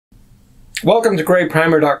Welcome to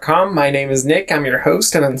GreyPrimer.com. My name is Nick, I'm your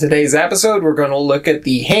host, and on today's episode we're going to look at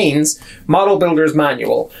the Haynes Model Builders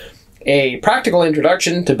Manual, a practical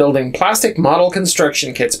introduction to building plastic model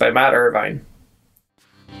construction kits by Matt Irvine.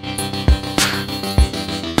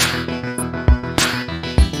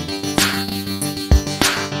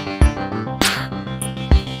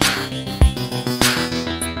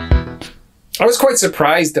 I was quite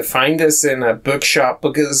surprised to find this in a bookshop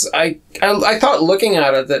because I thought looking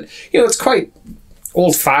at it that, it's quite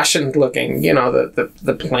old-fashioned looking,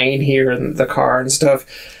 the plane here and the car and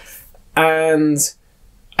stuff. And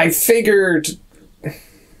I figured,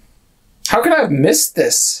 how could I have missed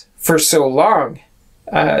this for so long?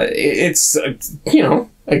 It's,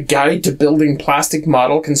 a guide to building plastic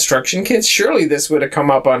model construction kits. Surely this would have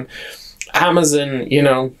come up on Amazon,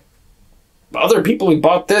 other people who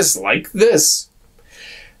bought this like this.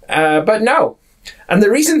 But no. And the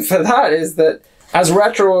reason for that is that, as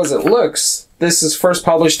retro as it looks, this is first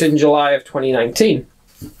published in July of 2019.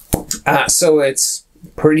 So it's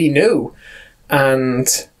pretty new.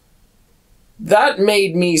 And that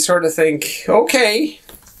made me sort of think, okay,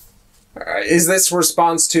 is this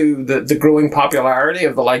response to the growing popularity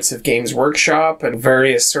of the likes of Games Workshop and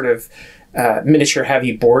various sort of miniature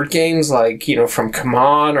heavy board games like, from Come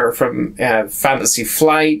On or from Fantasy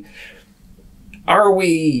Flight? Are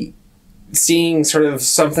we seeing sort of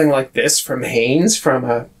something like this from Haynes, from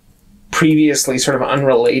a previously sort of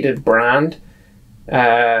unrelated brand?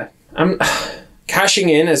 Cashing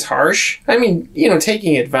in is harsh. I mean,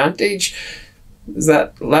 taking advantage, is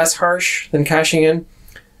that less harsh than cashing in?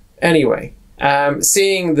 Anyway,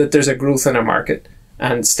 seeing that there's a growth in a market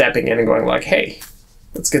and stepping in and going like, hey,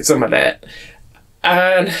 let's get some of that.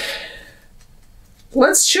 And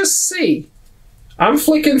let's just see. I'm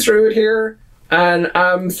flicking through it here and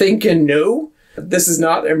I'm thinking, no, this is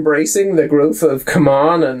not embracing the growth of Come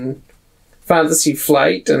On and Fantasy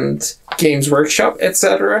Flight and Games Workshop,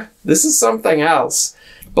 etc. This is something else.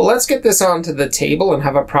 But let's get this onto the table and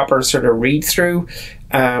have a proper sort of read through.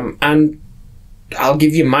 And I'll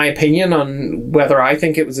give you my opinion on whether I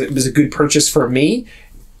think it was a good purchase for me.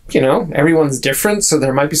 Everyone's different, so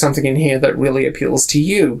there might be something in here that really appeals to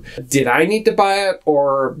you. Did I need to buy it,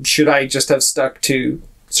 or should I just have stuck to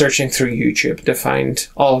searching through YouTube to find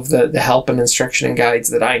all of the help and instruction and guides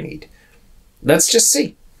that I need? Let's just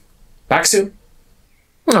see. Back soon.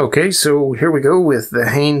 Okay, so here we go with the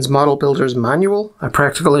Haynes Model Builders Manual, a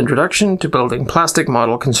practical introduction to building plastic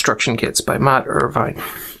model construction kits by Matt Irvine,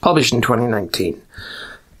 published in 2019.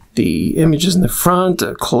 The images in the front,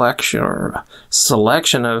 a collection or a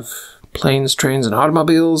selection of planes, trains, and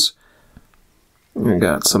automobiles. We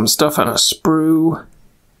got some stuff on a sprue,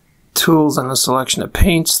 tools and a selection of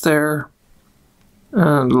paints there.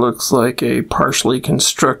 And looks like a partially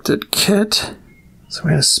constructed kit. So we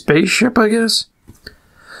got a spaceship, I guess.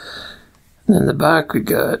 And in the back we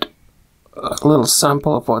got a little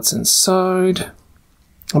sample of what's inside.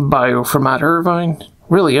 A bio from Matt Irvine.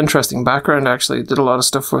 Really interesting background, actually. Did a lot of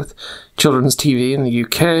stuff with children's TV in the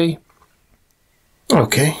UK.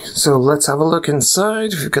 Okay, so let's have a look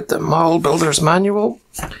inside. We've got the Model Builders Manual.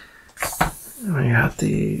 We got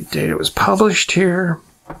the date it was published here.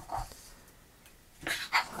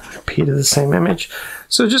 Repeat of the same image.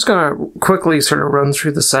 So just going to quickly sort of run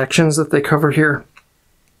through the sections that they cover here.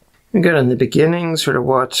 We got in the beginning sort of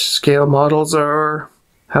what scale models are,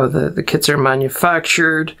 how the kits are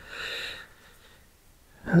manufactured,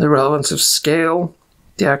 the relevance of scale,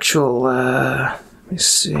 the actual, let me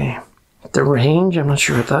see, the range, I'm not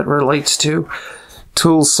sure what that relates to,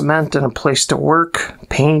 tools, cement, and a place to work,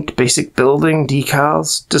 paint, basic building,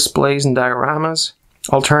 decals, displays and dioramas,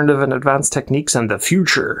 alternative and advanced techniques, and the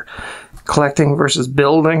future, collecting versus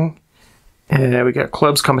building. We got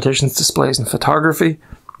clubs, competitions, displays, and photography,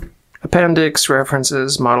 appendix,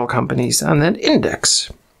 references, model companies, and then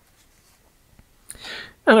index.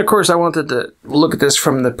 And of course I wanted to look at this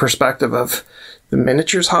from the perspective of the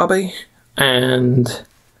miniatures hobby and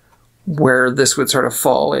where this would sort of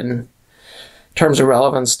fall in terms of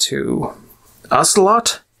relevance to us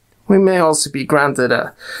lot. We may also be granted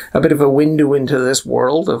a bit of a window into this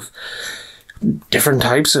world of different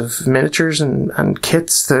types of miniatures and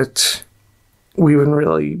kits that we wouldn't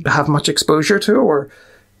really have much exposure to, or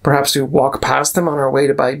perhaps we walk past them on our way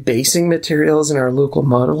to buy basing materials in our local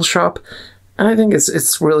model shop. And I think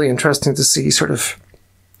it's really interesting to see sort of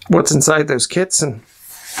what's inside those kits and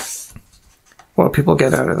what people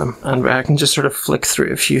get out of them. And I can just sort of flick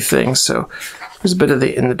through a few things. So there's a bit of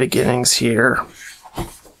the in the beginnings here.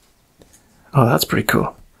 Oh, that's pretty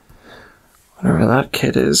cool. Whatever that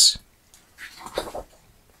kit is.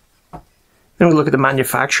 Then we look at the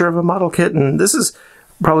manufacture of a model kit, and this is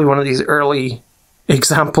probably one of these early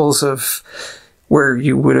examples of where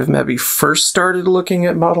you would have maybe first started looking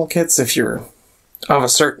at model kits if you're of a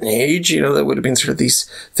certain age. You know, that would have been sort of these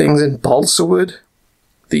things in balsa wood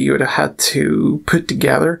that you would have had to put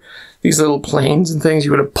together. These little planes and things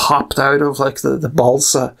you would have popped out of, like the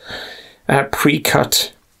balsa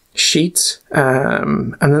pre-cut sheets.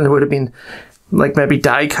 And then there would have been like maybe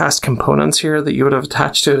die-cast components here that you would have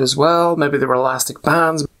attached to it as well. Maybe there were elastic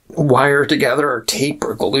bands, wire together, or tape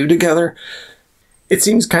or glue together. It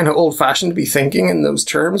seems kind of old-fashioned to be thinking in those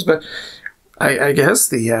terms, but I guess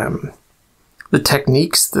the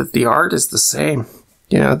techniques, that the art is the same.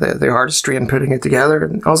 You know, the artistry in putting it together,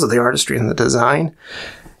 and also the artistry in the design.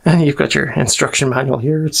 And you've got your instruction manual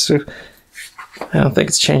here. I don't think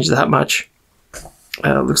it's changed that much.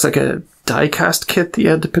 It looks like a die-cast kit that you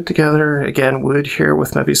had to put together. Again, wood here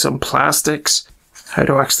with maybe some plastics. How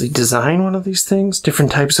to actually design one of these things.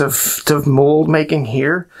 Different types of mold making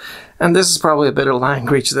here. And this is probably a bit of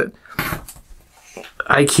language that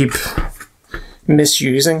I keep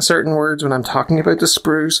misusing certain words when I'm talking about the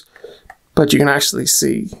sprues. But you can actually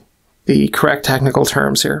see the correct technical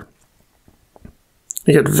terms here.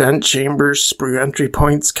 You got vent chambers, sprue entry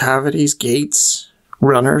points, cavities, gates,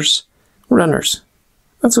 runners. Runners.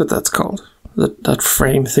 That's what that's called. That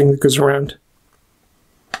frame thing that goes around.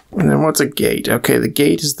 And then what's a gate? Okay, the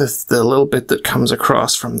gate is the little bit that comes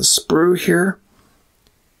across from the sprue here.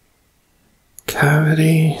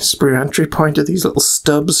 Cavity, sprue entry point of these little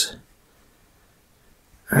stubs.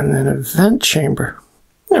 And then a vent chamber.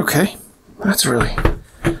 Okay, that's really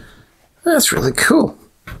cool.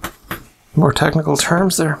 More technical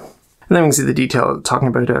terms there. And then we can see the detail talking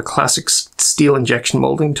about a classic steel injection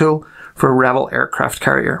molding tool for a Rebel aircraft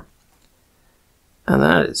carrier. And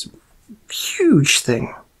that is a huge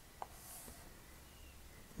thing.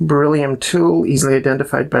 Beryllium tool, easily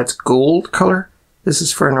identified by its gold color. This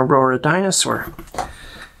is for an Aurora dinosaur.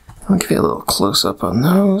 I'll give you a little close-up on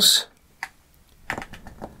those.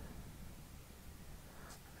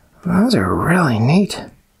 Those are really neat.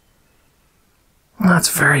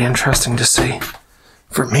 That's very interesting to see.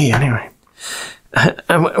 For me, anyway.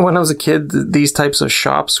 When I was a kid, these types of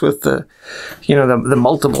shops with the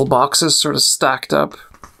multiple boxes sort of stacked up,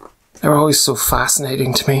 they were always so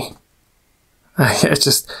fascinating to me. There's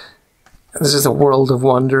just a world of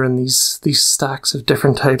wonder in these stacks of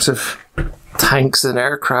different types of tanks and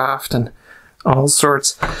aircraft and all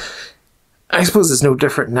sorts. I suppose it's no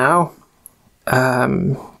different now.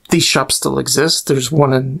 These shops still exist. There's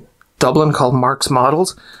one in Dublin called Mark's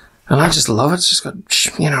Models, and I just love it. It's just got,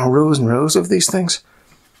 rows and rows of these things.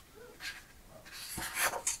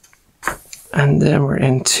 And then we're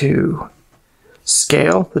into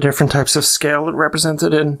scale, the different types of scale that are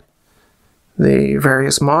represented in the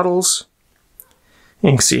various models. You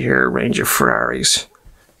can see here a range of Ferraris.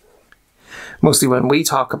 Mostly when we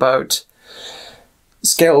talk about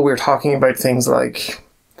scale, we're talking about things like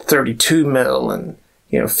 32 mil and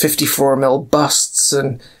 54 mil busts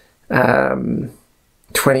and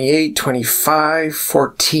 28, 25,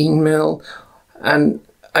 14 mil. And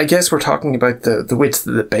I guess we're talking about the width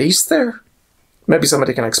of the base there. Maybe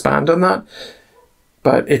somebody can expand on that.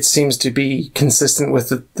 But it seems to be consistent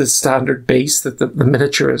with the standard base that the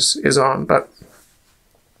miniature is on. But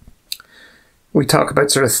we talk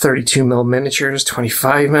about sort of 32 mil miniatures,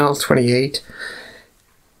 25 mil, 28.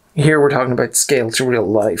 Here we're talking about scale to real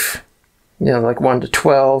life. Like 1 to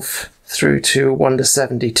 12 through to 1 to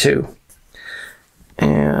 72.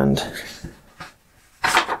 And,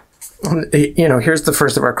 here's the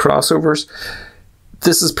first of our crossovers.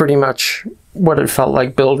 This is pretty much what it felt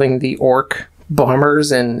like building the Orc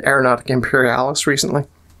bombers in Aeronautica Imperialis recently.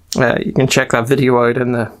 You can check that video out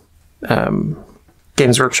in the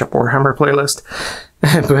Games Workshop Warhammer playlist.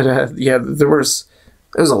 But there was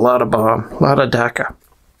a lot of bomb, a lot of DACA.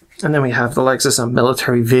 And then we have the likes of some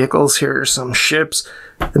military vehicles here, some ships.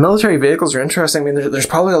 The military vehicles are interesting. I mean, there's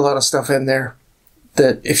probably a lot of stuff in there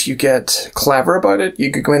that if you get clever about it,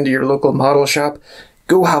 you could go into your local model shop,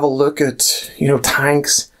 go have a look at,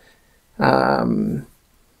 tanks, armored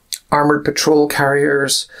patrol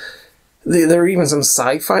carriers. There are even some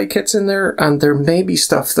sci-fi kits in there, and there may be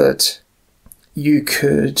stuff that you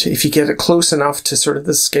could, if you get it close enough to sort of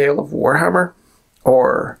the scale of Warhammer,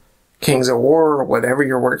 or Kings of War, or whatever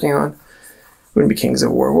you're working on. Wouldn't be Kings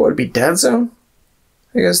of War. What would it be? Dead Zone?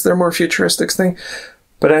 I guess they're more futuristic thing.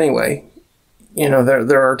 But anyway,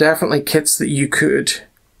 there are definitely kits that you could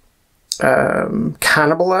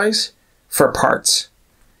cannibalize for parts.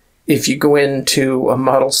 If you go into a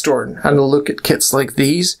model store and look at kits like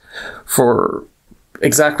these for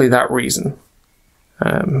exactly that reason.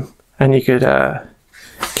 And you could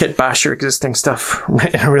kit bash your existing stuff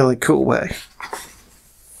in a really cool way.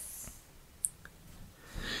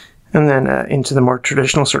 And then into the more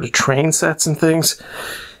traditional sort of train sets and things.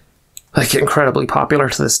 Like, incredibly popular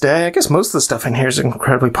to this day. I guess most of the stuff in here is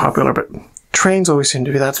incredibly popular, but trains always seem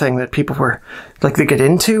to be that thing that people were, like, they get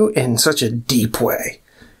into in such a deep way.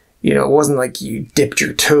 You know, it wasn't like you dipped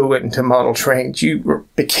your toe into model trains. You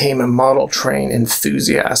became a model train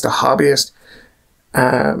enthusiast, a hobbyist.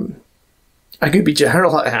 I could be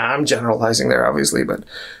I'm generalizing there, obviously, but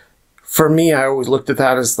for me, I always looked at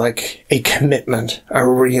that as like a commitment, a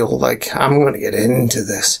real, like, I'm going to get into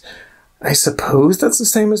this. I suppose that's the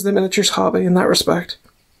same as the miniatures hobby in that respect.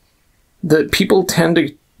 That people tend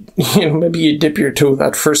to, you know, maybe you dip your toe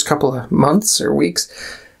that first couple of months or weeks,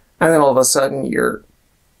 and then all of a sudden you're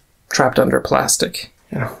trapped under plastic,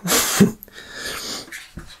 you know.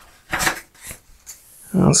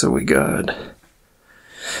 So we got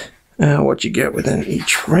what you get within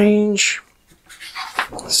each range.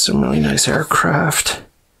 Some really nice aircraft.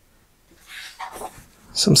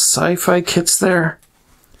 Some sci-fi kits there.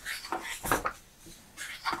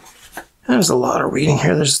 There's a lot of reading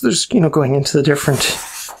here. There's you know, going into the different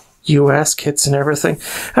US kits and everything.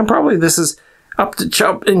 And probably this is up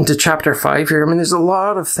to into chapter 5 here. I mean, there's a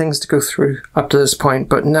lot of things to go through up to this point,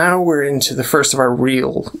 but now we're into the first of our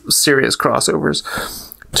real serious crossovers.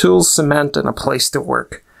 Tools, cement, and a place to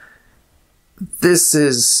work. This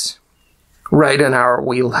is right in our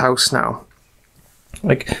wheelhouse now.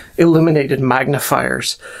 Like, illuminated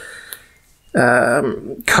magnifiers,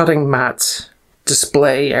 cutting mats,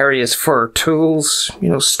 display areas for tools, you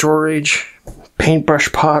know, storage,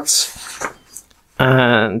 paintbrush pots,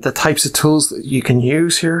 and the types of tools that you can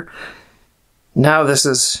use here. Now this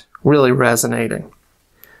is really resonating.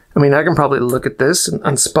 I mean, I can probably look at this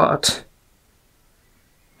and spot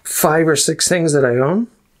 5 or 6 things that I own.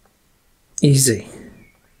 Easy.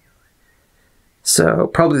 So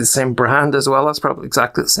probably the same brand as well. That's probably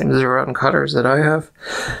exactly the same zero-out cutters that I have.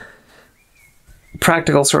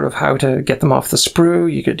 Practical sort of how to get them off the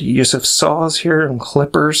sprue. You get use of saws here and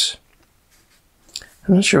clippers.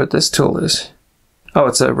 I'm not sure what this tool is. Oh,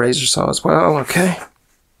 it's a razor saw as well. Okay.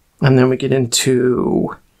 And then we get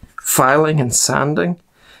into filing and sanding.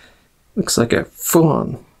 Looks like a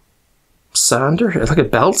full-on sander. Like a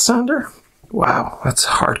belt sander. Wow, that's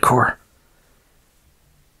hardcore.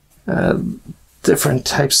 Different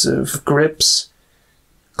types of grips,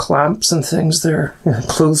 clamps and things there,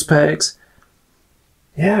 clothes pegs.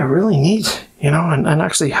 Yeah, really neat, you know, and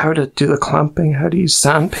actually how to do the clamping, how to use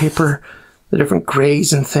sandpaper, the different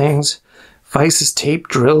grays and things, vices, tape,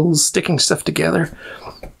 drills, sticking stuff together,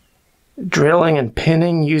 drilling and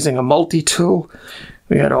pinning using a multi-tool.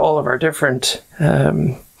 We got all of our different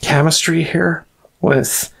chemistry here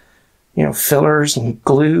with, you know, fillers and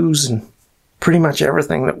glues, and pretty much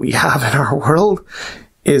everything that we have in our world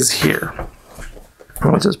is here.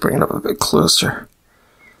 I'll just bring it up a bit closer.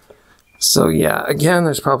 So yeah, again,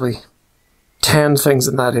 there's probably 10 things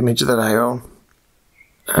in that image that I own.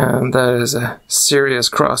 And that is a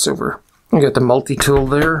serious crossover. You got the multi-tool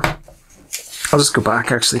there. I'll just go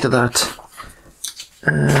back actually to that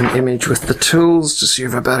image with the tools, just so you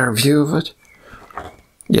have a better view of it.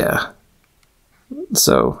 Yeah.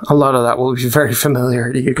 So a lot of that will be very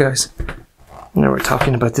familiar to you guys. Now we're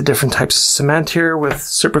talking about the different types of cement here with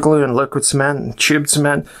superglue and liquid cement and tube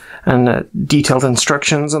cement, and detailed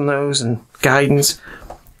instructions on those and guidance.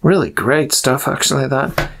 Really great stuff, actually,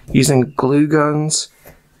 that. Using glue guns.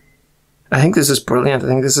 I think this is brilliant. I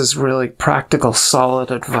think this is really practical,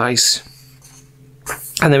 solid advice.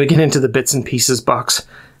 And then we get into the bits and pieces box.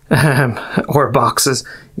 Or boxes.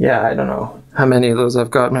 Yeah, I don't know how many of those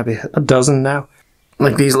I've got. Maybe a dozen now.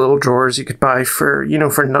 Like these little drawers you could buy for, you know,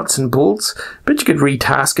 for nuts and bolts, but you could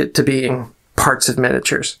retask it to being parts of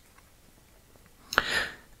miniatures.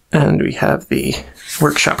 And we have the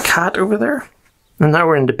workshop cat over there. And now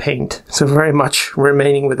we're into paint. So very much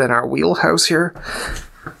remaining within our wheelhouse here.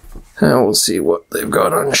 And we'll see what they've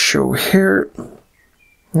got on show here.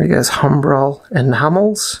 I guess Humbrol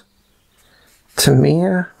enamels.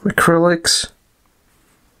 Tamiya acrylics.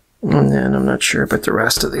 And then I'm not sure about the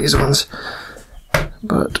rest of these ones.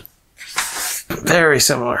 But very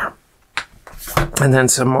similar. And then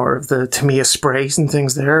some more of the Tamiya sprays and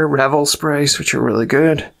things there. Revel sprays, which are really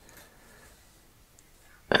good.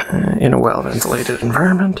 In a well-ventilated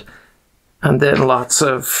environment. And then lots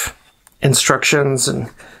of instructions, and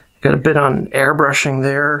got a bit on airbrushing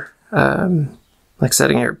there. Like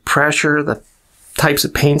setting air pressure, the types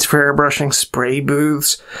of paints for airbrushing, spray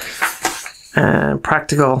booths, and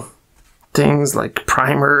practical things like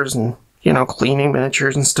primers and, you know, cleaning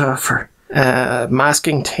miniatures and stuff, or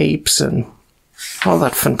masking tapes and all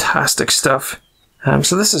that fantastic stuff.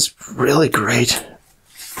 So this is really great.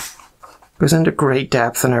 Goes into great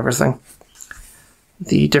depth and everything.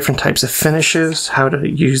 The different types of finishes, how to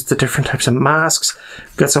use the different types of masks.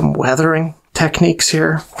 We've got some weathering techniques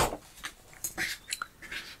here.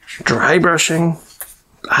 Dry brushing,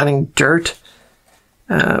 adding dirt.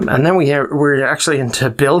 And then we're actually into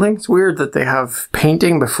building. It's weird that they have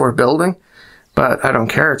painting before building, but I don't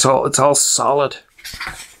care. It's all solid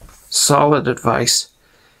advice.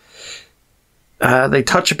 They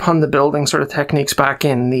touch upon the building sort of techniques back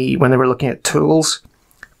in when they were looking at tools,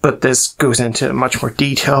 but this goes into much more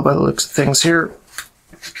detail by the looks of things here.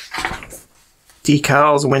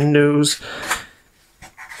 Decals, windows.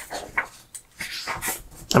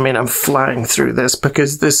 I mean, I'm flying through this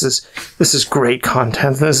because this is great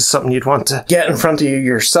content. This is something you'd want to get in front of you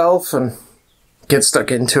yourself and get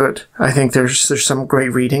stuck into it. I think there's some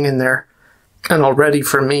great reading in there. And already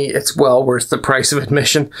for me, it's well worth the price of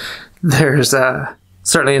admission. There's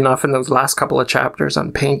certainly enough in those last couple of chapters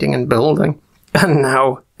on painting and building. And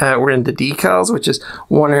now we're into decals, which is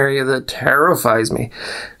one area that terrifies me.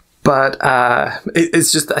 But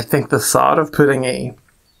it's just, I think the thought of getting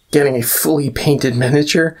a fully painted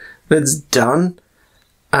miniature that's done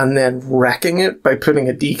and then wrecking it by putting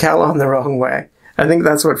a decal on the wrong way. I think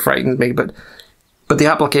that's what frightens me. But the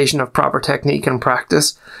application of proper technique and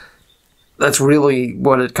practice, that's really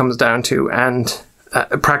what it comes down to. And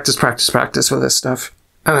practice with this stuff.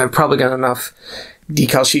 And I've probably got enough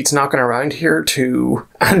decal sheets knocking around here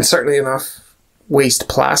and certainly enough waste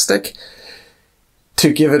plastic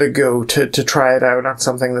to give it a go, to try it out on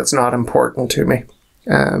something that's not important to me.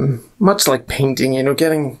 Much like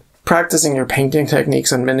painting, practicing your painting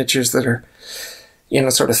techniques on miniatures that are,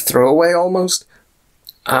 sort of throwaway almost,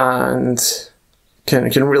 and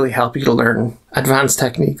can really help you to learn advanced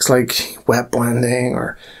techniques like wet blending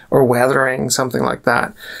or weathering, something like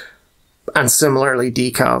that. And similarly,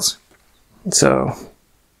 decals. So,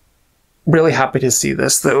 really happy to see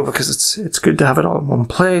this though, because it's good to have it all in one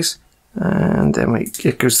place. And then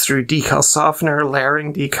it goes through decal softener,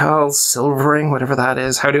 layering decals, silvering, whatever that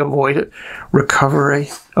is, how to avoid it, recovery.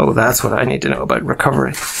 Oh, that's what I need to know about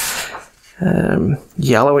recovery.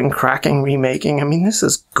 Yellowing, cracking, remaking. I mean, this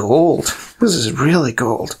is gold. This is really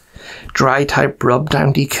gold. Dry type rub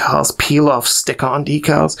down decals, peel off, stick on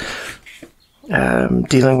decals.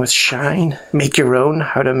 Dealing with shine, make your own,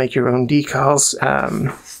 how to make your own decals.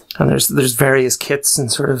 And there's various kits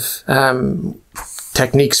and sort of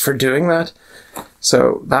techniques for doing that.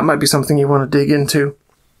 So that might be something you want to dig into.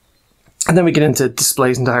 And then we get into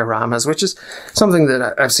displays and dioramas, which is something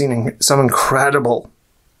that I've seen in some incredible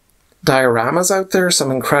dioramas out there, some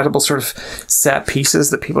incredible sort of set pieces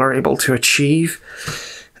that people are able to achieve.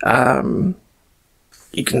 You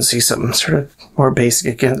can see some sort of more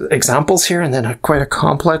basic examples here, and then quite a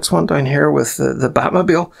complex one down here with the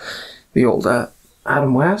Batmobile, the old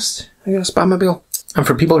Adam West, I guess, Batmobile. And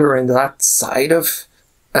for people who are into that side of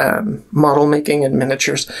model making and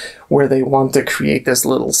miniatures, where they want to create this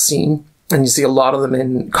little scene, and you see a lot of them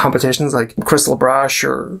in competitions like Crystal Brush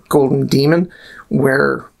or Golden Demon,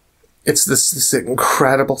 where it's this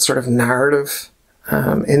incredible sort of narrative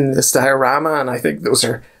in this diorama, and I think those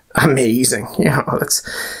are amazing.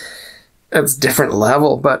 It's different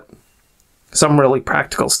level, but some really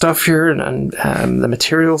practical stuff here, and the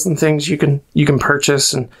materials and things you can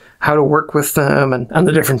purchase, and how to work with them, and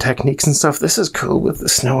the different techniques and stuff. This is cool with the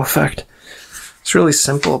snow effect. It's really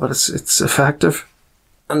simple, but it's effective.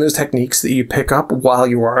 And those techniques that you pick up while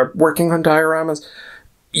you are working on dioramas,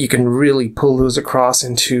 you can really pull those across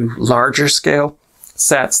into larger scale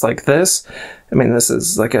sets like this. I mean, this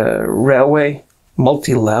is like a railway,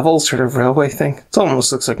 multi-level sort of railway thing. It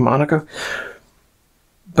almost looks like Monaco.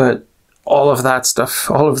 But all of that stuff,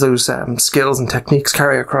 all of those skills and techniques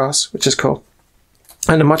carry across, which is cool.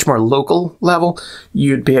 And a much more local level,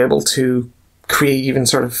 you'd be able to create even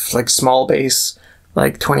sort of like small base,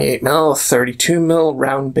 like 28mm, 32mm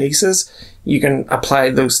round bases. You can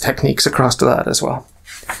apply those techniques across to that as well.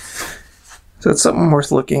 So it's something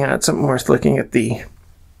worth looking at, the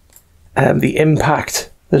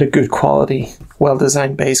impact that a good quality,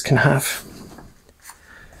 well-designed base can have.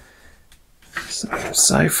 Some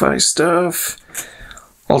sci-fi stuff.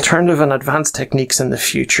 Alternative and advanced techniques in the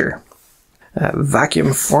future.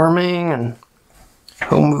 Vacuum forming and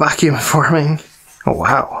home vacuum forming. Oh,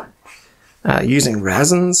 wow. Using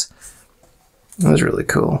resins. That was really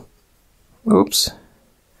cool. Oops.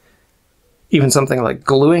 Even something like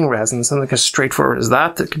gluing resin, something as straightforward as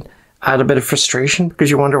that can add a bit of frustration, because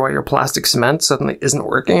you wonder why your plastic cement suddenly isn't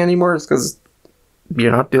working anymore. It's because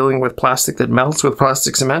you're not dealing with plastic that melts with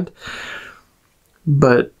plastic cement.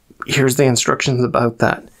 But here's the instructions about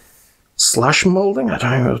that. Slush molding, I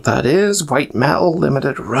don't know what that is. White metal,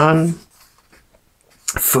 limited run.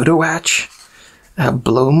 Photo etch.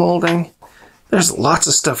 Blow molding. There's lots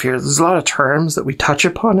of stuff here. There's a lot of terms that we touch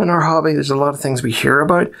upon in our hobby. There's a lot of things we hear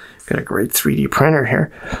about. Got a great 3D printer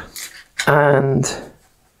here. And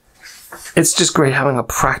it's just great having a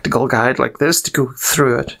practical guide like this to go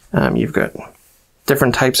through it. You've got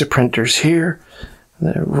different types of printers here.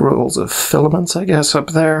 The rolls of filaments, I guess,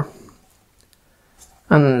 up there.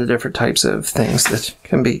 And then the different types of things that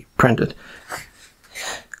can be printed.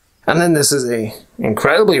 And then this is a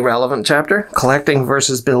incredibly relevant chapter, collecting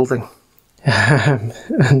versus building. And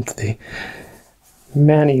the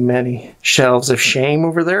many, many shelves of shame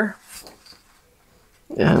over there.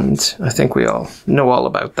 And I think we all know all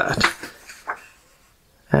about that.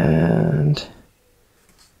 And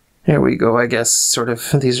here we go, I guess, sort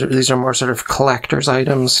of, these are more sort of collector's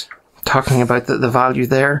items, talking about the value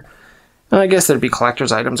there. And I guess there'd be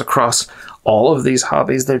collector's items across all of these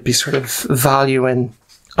hobbies. There'd be sort of value in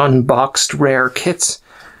unboxed rare kits.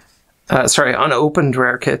 Unopened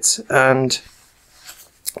rare kits. And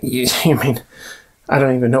I mean, I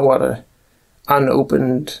don't even know what a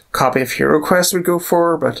unopened copy of HeroQuest would go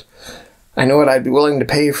for, but I know what I'd be willing to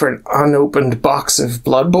pay for an unopened box of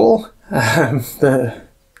Blood Bowl. The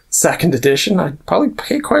second edition, I'd probably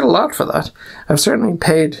pay quite a lot for that. I've certainly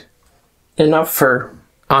paid enough for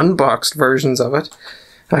unboxed versions of it,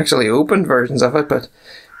 actually opened versions of it, but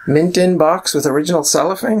mint in box with original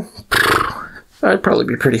cellophane, I'd probably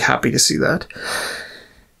be pretty happy to see that.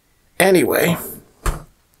 Anyway,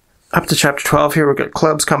 up to chapter 12 here, we've got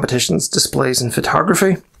clubs, competitions, displays, and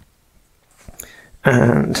photography.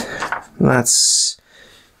 And that's,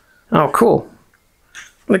 oh, cool.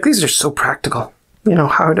 Like, these are so practical. You know,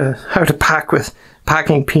 how to pack with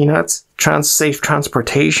packing peanuts, safe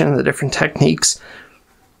transportation, the different techniques.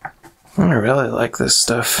 I really like this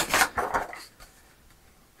stuff.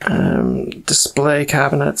 Display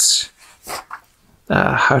cabinets.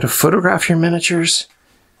 How to photograph your miniatures.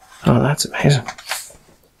 Oh, that's amazing.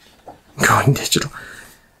 Going digital.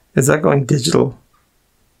 Is that going digital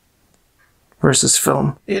versus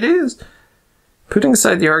film? It is. Putting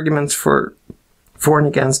aside the arguments for and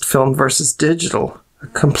against film versus digital, a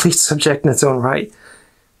complete subject in its own right.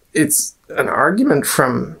 It's an argument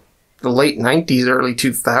from the late 90s, early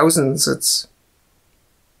 2000s. It's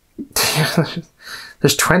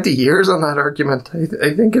there's 20 years on that argument.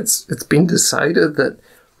 I think it's been decided that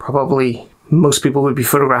probably most people would be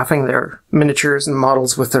photographing their miniatures and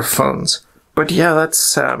models with their phones. But yeah,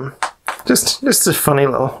 that's just a funny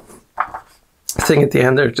little thing at the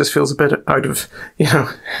end there. It just feels a bit out of, you know,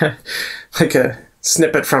 like a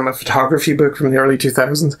snippet from a photography book from the early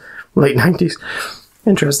 2000s, late 90s.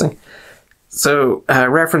 Interesting. So,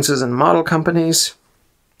 references and model companies.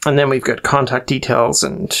 And then we've got contact details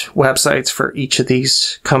and websites for each of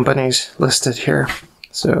these companies listed here.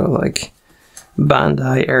 So, like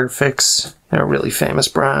Bandai, Airfix, they're really famous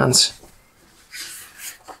brands.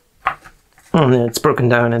 And then it's broken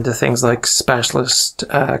down into things like specialist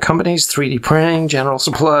companies, 3D printing, general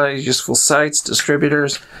supplies, useful sites,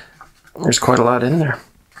 distributors. There's quite a lot in there.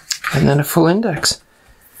 And then a full index.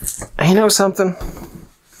 And you know something?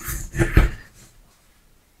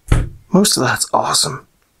 Most of that's awesome.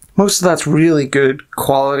 Most of that's really good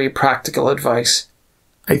quality practical advice.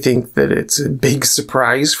 I think that it's a big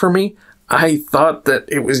surprise for me. I thought that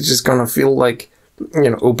it was just going to feel like, you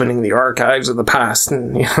know, opening the archives of the past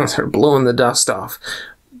and, you know, they're blowing the dust off.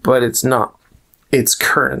 But it's not. It's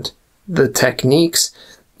current. The techniques,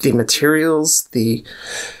 the materials, the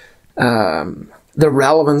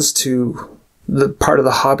relevance to the part of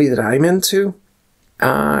the hobby that I'm into.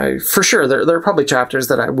 For sure, there are probably chapters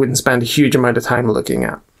that I wouldn't spend a huge amount of time looking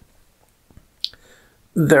at.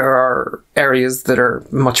 There are areas that are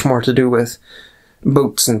much more to do with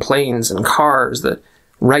boats and planes and cars that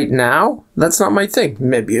right now, that's not my thing.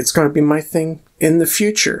 Maybe it's going to be my thing in the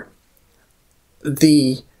future.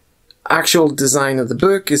 The actual design of the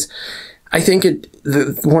book is, I think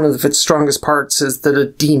one of its strongest parts is that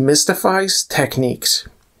it demystifies techniques.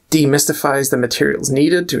 Demystifies the materials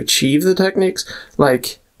needed to achieve the techniques,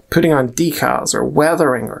 like putting on decals or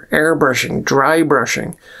weathering or airbrushing, dry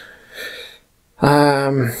brushing,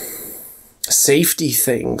 safety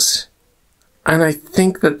things. And I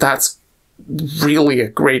think that that's really a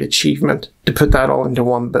great achievement to put that all into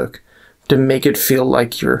one book, to make it feel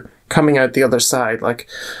like you're coming out the other side, like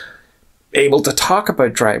able to talk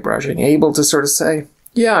about dry brushing, able to sort of say,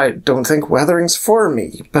 yeah, I don't think weathering's for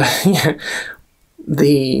me, but yeah,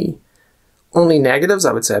 the only negatives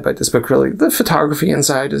I would say about this book, really, the photography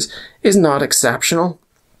inside is not exceptional.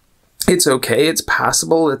 It's okay, it's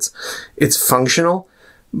passable, it's functional,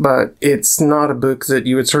 but it's not a book that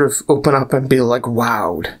you would sort of open up and be like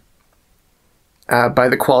wowed by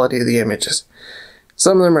the quality of the images.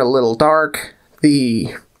 Some of them are a little dark.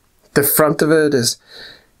 The front of it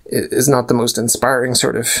is not the most inspiring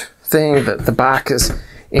sort of thing. The back is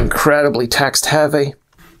incredibly text heavy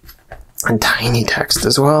and tiny text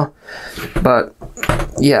as well. But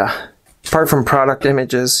yeah, apart from product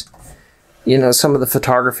images, you know, some of the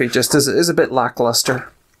photography just is a bit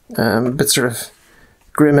lackluster, a bit sort of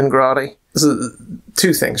grim and grotty. So,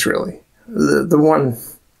 two things really. The one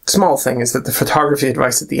small thing is that the photography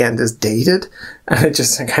advice at the end is dated, and it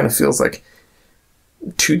just kind of feels like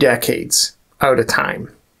 2 decades out of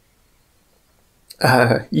time.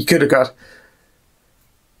 You could have got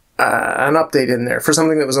an update in there for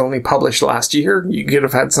something that was only published last year. You could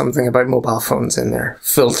have had something about mobile phones in there,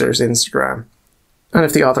 filters, Instagram. And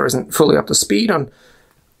if the author isn't fully up to speed on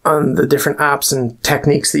the different apps and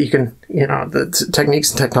techniques that you can, you know, the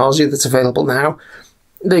techniques and technology that's available now,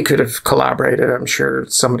 they could have collaborated. I'm sure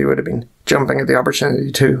somebody would have been jumping at the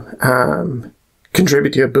opportunity to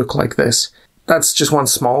contribute to a book like this. That's just one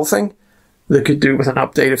small thing that could do with an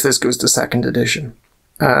update if this goes to 2nd edition.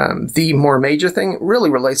 The more major thing really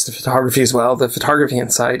relates to photography as well. The photography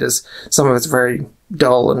inside is, some of it's very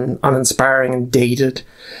dull and uninspiring and dated.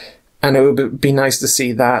 And it would be nice to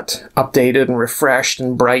see that updated and refreshed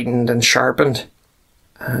and brightened and sharpened,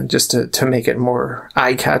 just to make it more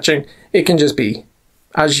eye-catching. It can just be,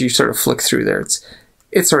 as you sort of flick through there,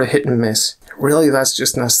 it's sort of hit and miss. Really, that's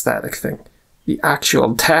just an aesthetic thing. The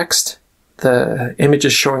actual text, the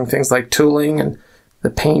images showing things like tooling and the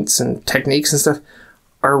paints and techniques and stuff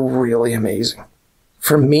are really amazing.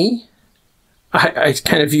 For me, I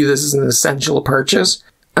kind of view this as an essential purchase.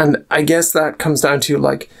 And I guess that comes down to,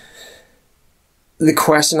 like, the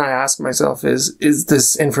question I ask myself is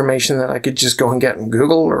this information that I could just go and get on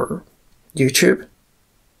Google or YouTube?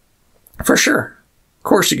 For sure. Of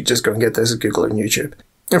course you could just go and get this at Google or YouTube.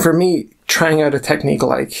 And for me, trying out a technique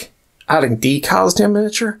like adding decals to a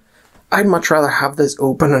miniature, I'd much rather have this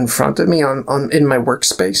open in front of me in my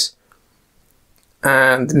workspace,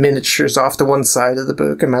 and miniatures off to one side of the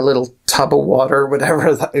book, and my little tub of water,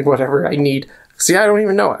 whatever I need. See, I don't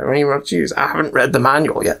even know. I don't even know what to use. I haven't read the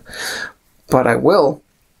manual yet, but I will.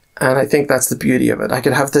 And I think that's the beauty of it. I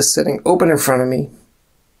could have this sitting open in front of me,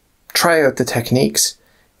 try out the techniques,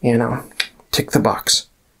 you know, tick the box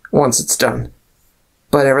once it's done.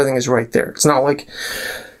 But everything is right there. It's not like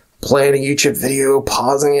playing a YouTube video,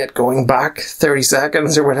 pausing it, going back 30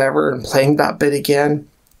 seconds or whatever, and playing that bit again.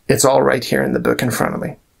 It's all right here in the book in front of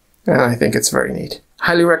me. And I think it's very neat.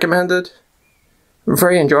 Highly recommended.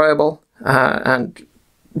 Very enjoyable. And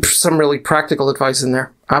some really practical advice in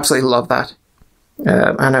there. Absolutely love that.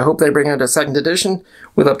 And I hope they bring out a 2nd edition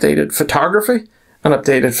with updated photography and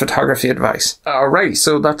updated photography advice. Alright,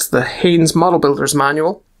 so that's the Haynes Model Builders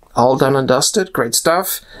Manual. All done and dusted. Great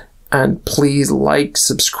stuff. And please like,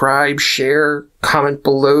 subscribe, share, comment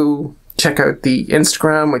below. Check out the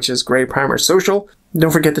Instagram, which is Grey Primer Social.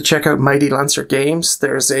 Don't forget to check out Mighty Lancer Games.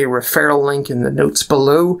 There's a referral link in the notes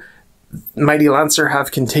below. Mighty Lancer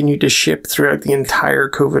have continued to ship throughout the entire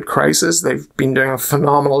COVID crisis. They've been doing a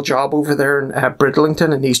phenomenal job over there in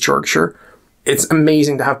Bridlington in East Yorkshire. It's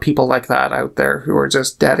amazing to have people like that out there who are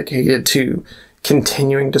just dedicated to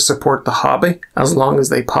continuing to support the hobby as long as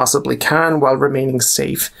they possibly can while remaining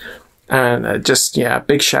safe. And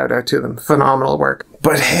big shout out to them. Phenomenal work.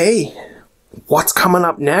 But hey, what's coming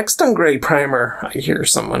up next on Grey Primer? I hear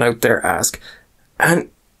someone out there ask. And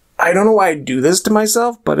I don't know why I do this to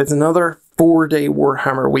myself, but it's another 4-day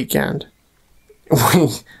Warhammer weekend. We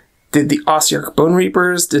did the Ossiarch Bone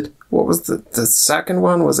Reapers, what was the second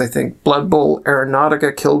one was, I think, Blood Bowl,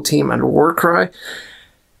 Aeronautica, Kill Team, and Warcry.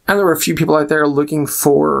 And there were a few people out there looking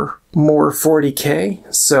for more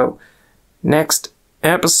 40k. So, next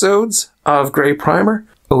episodes of Grey Primer.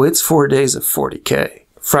 Oh, it's 4 days of 40k.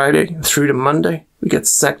 Friday through to Monday. We got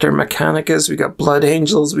Sector Mechanicus, we got Blood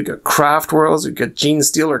Angels, we got Craft Worlds, we got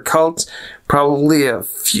Genestealer Cults. Probably a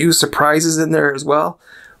few surprises in there as well.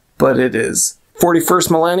 But it is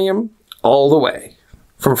 41st Millennium all the way.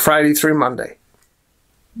 From Friday through Monday.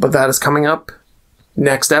 But that is coming up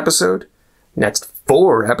next episode. Next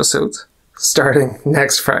 4 episodes. Starting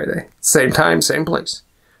next Friday. Same time, same place.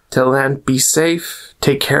 Till then, be safe.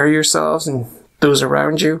 Take care of yourselves and those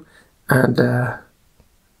around you. And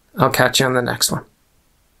I'll catch you on the next one.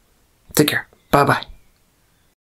 Take care. Bye-bye.